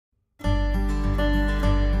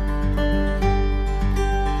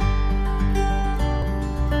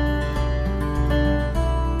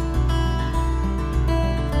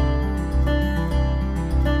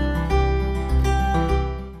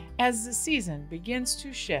As the season begins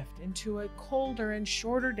to shift into a colder and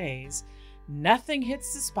shorter days, nothing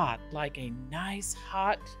hits the spot like a nice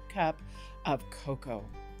hot cup of cocoa.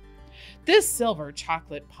 This silver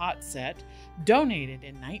chocolate pot set, donated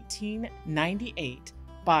in 1998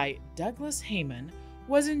 by Douglas Heyman,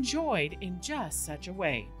 was enjoyed in just such a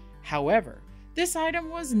way. However, this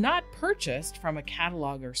item was not purchased from a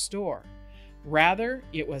catalog or store. Rather,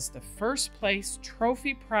 it was the first place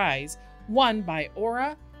trophy prize won by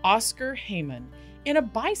Ora Oscar Heyman in a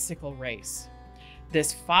bicycle race.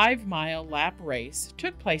 This 5-mile lap race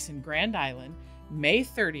took place in Grand Island, May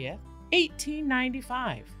 30th,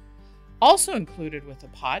 1895. Also included with the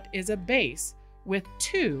pot is a base with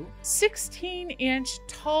two 16-inch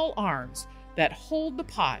tall arms that hold the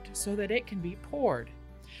pot so that it can be poured.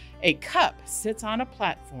 A cup sits on a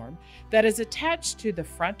platform that is attached to the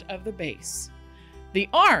front of the base. The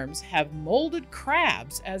arms have molded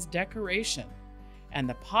crabs as decoration, and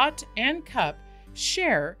the pot and cup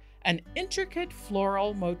share an intricate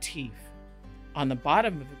floral motif. On the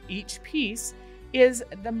bottom of each piece is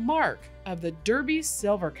the mark of the Derby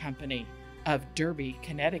Silver Company of Derby,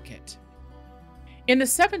 Connecticut. In the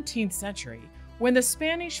 17th century, when the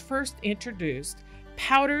Spanish first introduced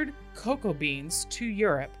powdered cocoa beans to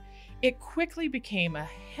Europe, it quickly became a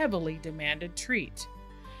heavily demanded treat.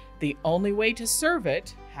 The only way to serve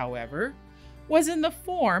it, however, was in the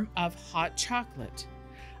form of hot chocolate.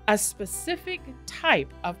 A specific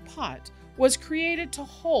type of pot was created to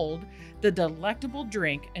hold the delectable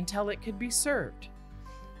drink until it could be served.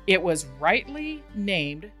 It was rightly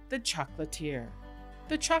named the chocolatier,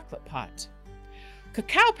 the chocolate pot.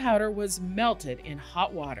 Cacao powder was melted in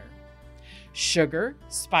hot water. Sugar,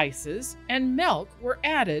 spices, and milk were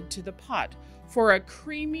added to the pot for a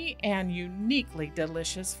creamy and uniquely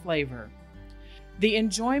delicious flavor. The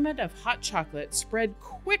enjoyment of hot chocolate spread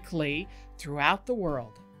quickly throughout the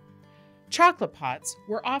world. Chocolate pots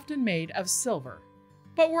were often made of silver,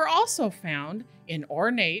 but were also found in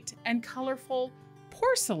ornate and colorful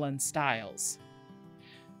porcelain styles.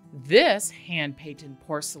 This hand-painted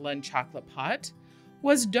porcelain chocolate pot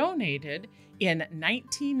was donated in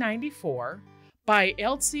 1994 by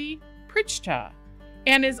Elsie Prichta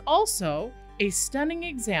and is also a stunning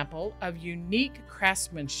example of unique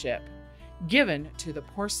craftsmanship given to the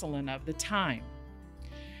porcelain of the time.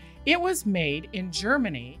 It was made in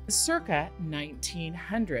Germany circa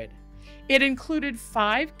 1900. It included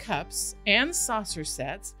 5 cups and saucer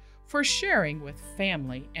sets for sharing with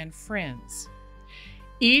family and friends.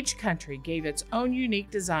 Each country gave its own unique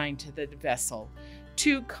design to the vessel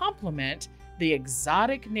to complement the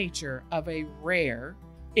exotic nature of a rare,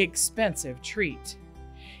 expensive treat.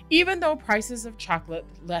 Even though prices of chocolate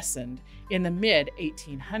lessened in the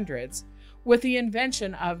mid-1800s with the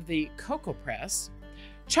invention of the cocoa press,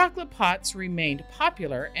 chocolate pots remained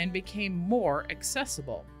popular and became more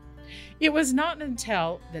accessible. It was not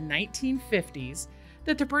until the 1950s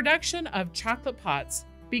that the production of chocolate pots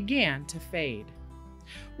began to fade.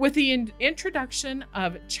 With the introduction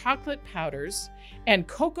of chocolate powders and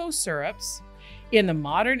cocoa syrups in the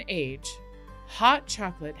modern age, hot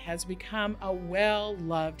chocolate has become a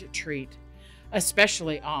well-loved treat,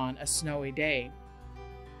 especially on a snowy day.